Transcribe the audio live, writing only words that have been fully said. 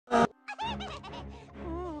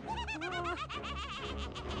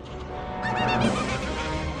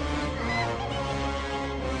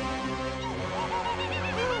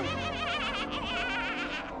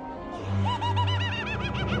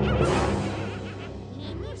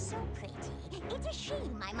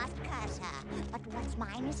shame I must curse her, but what's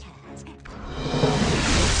mine is hers.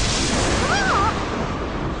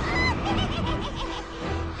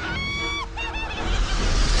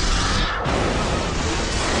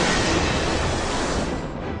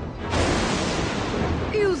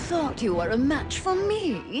 You thought you were a match for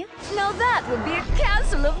me? Now that would be a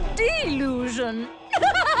castle of delusion.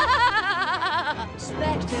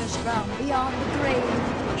 Spectres from beyond the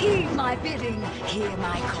grave, heed my bidding, hear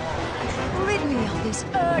my call. Rid me of this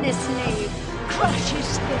earnest slave, crush his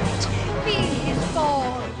spirit, feel his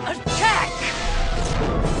fall. Attack!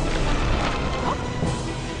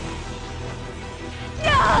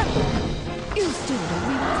 You still don't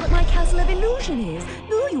realize what my castle of illusion is,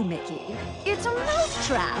 do you, Mickey? It's a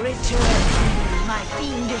mousetrap. Return, my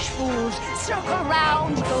fiendish fools. Circle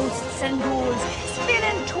round, ghosts and ghouls. Spin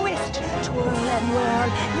and twist, twirl and whirl.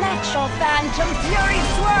 Let your phantom fury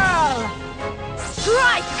swirl.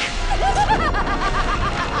 Strike!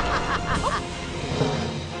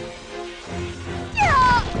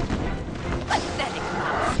 Pathetic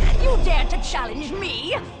mouse! You dare to challenge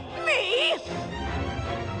me? Me?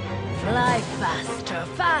 Fly faster,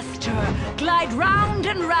 faster, glide round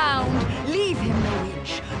and round. Leave him no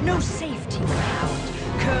inch, no safety ground.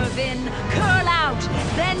 Curve in, curl out,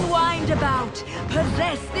 then wind about.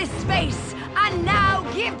 Possess this space, and now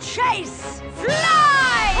give chase.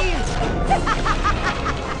 Fly!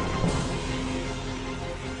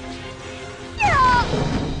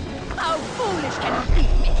 How foolish can you be,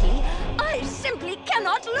 Mickey? I simply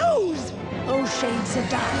cannot lose! Oh, shades of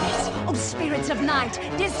darkness, oh, spirits of night,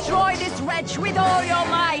 destroy this wretch with all your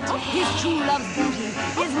might! His true love's beauty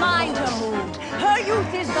is mine to hold. Her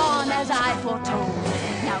youth is gone as I foretold.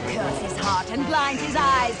 Now curse his heart and blind his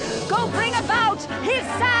eyes. Go bring about his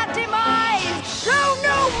sad demise! Show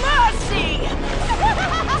no mercy!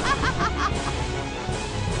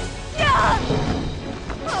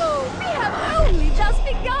 Oh, we have only just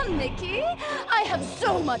begun, Mickey. I have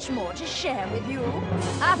so much more to share with you.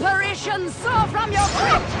 Apparitions soar from your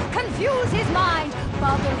grip, confuse his mind,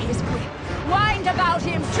 boggle his grip. Wind about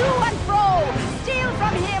him to and fro, steal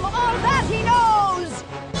from him all that he knows.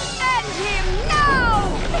 End him now!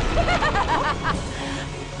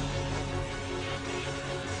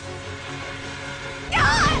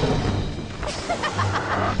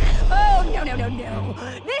 Oh, no.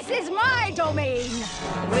 This is my domain.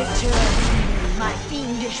 Return, my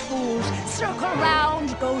fiendish fools. Circle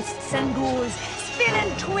round, ghosts and ghouls. Spin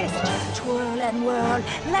and twist, twirl and whirl.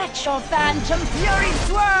 Let your phantom fury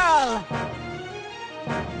swirl.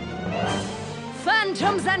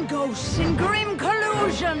 Phantoms and ghosts in grim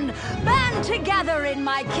collusion band together in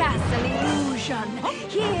my castle illusion.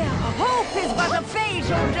 Here, hope is but a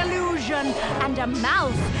fatal delusion, and a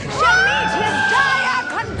mouse shall meet his dire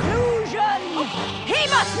conclusion. He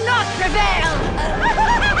must not prevail!